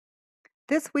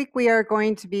This week we are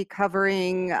going to be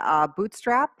covering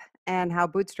Bootstrap and how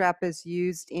Bootstrap is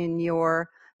used in your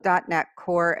 .NET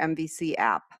Core MVC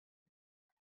app.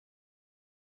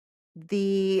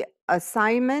 The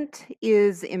assignment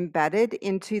is embedded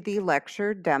into the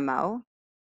lecture demo,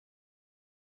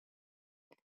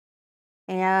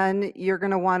 and you're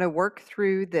going to want to work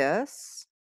through this.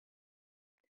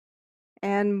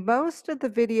 And most of the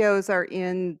videos are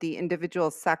in the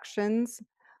individual sections.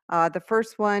 The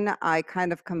first one I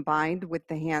kind of combined with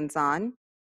the hands-on.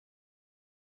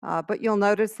 But you'll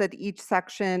notice that each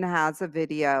section has a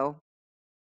video,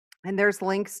 and there's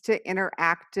links to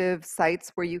interactive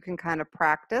sites where you can kind of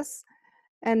practice.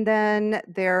 And then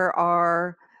there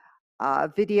are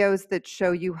videos that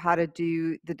show you how to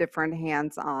do the different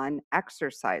hands-on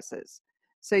exercises.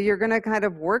 So you're going to kind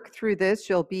of work through this.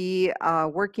 You'll be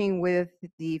working with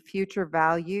the future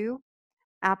value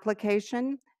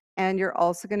application, and you're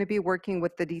also going to be working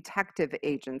with the detective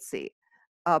agency,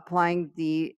 applying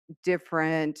the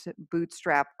different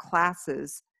Bootstrap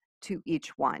classes to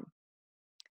each one.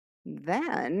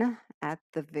 Then at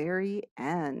the very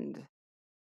end,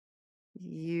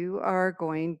 you are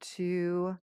going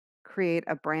to create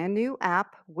a brand new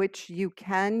app, which you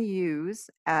can use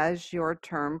as your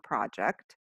term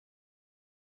project.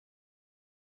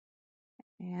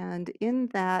 And in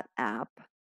that app,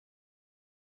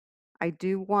 I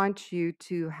do want you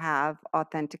to have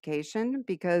authentication,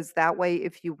 because that way,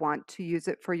 if you want to use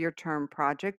it for your term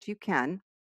project, you can.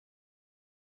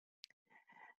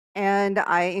 And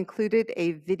I included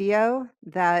a video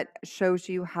that shows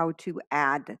you how to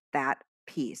add that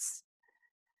piece.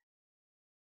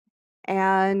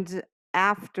 And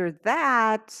after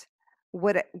that,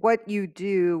 what you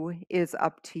do is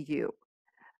up to you.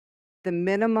 The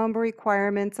minimum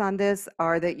requirements on this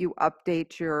are that you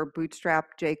update your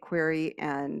Bootstrap jQuery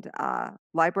and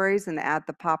libraries and add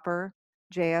the Popper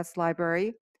JS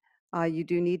library. You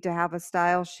do need to have a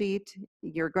style sheet.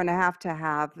 You're going to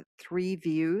have 3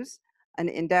 views, an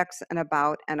index, an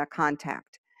about, and a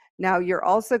contact. Now, you're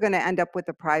also going to end up with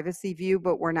a privacy view,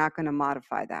 but we're not going to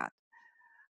modify that.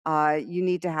 You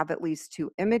need to have at least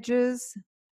 2 images.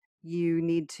 You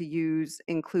need to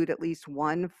include at least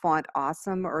 1 Font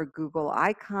Awesome or Google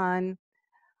icon.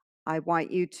 I want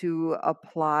you to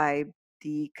apply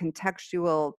the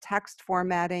contextual text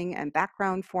formatting and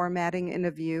background formatting in a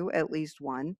view, at least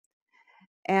 1.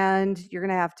 And you're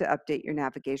going to have to update your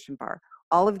navigation bar.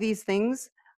 All of these things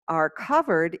are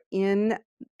covered in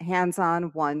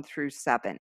hands-on 1 through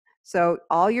 7. So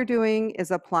all you're doing is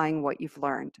applying what you've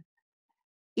learned.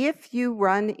 If you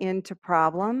run into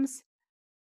problems,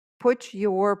 put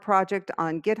your project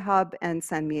on GitHub and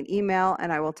send me an email,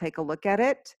 and I will take a look at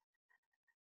it.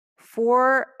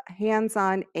 For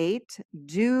hands-on 8,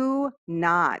 do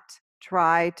not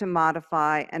try to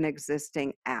modify an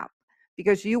existing app,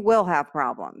 because you will have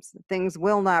problems. Things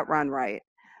will not run right.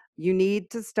 You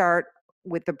need to start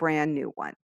with the brand new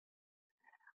one.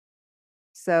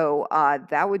 So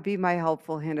that would be my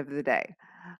helpful hint of the day.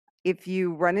 If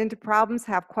you run into problems,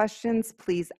 have questions,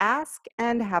 please ask,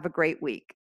 and have a great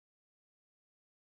week.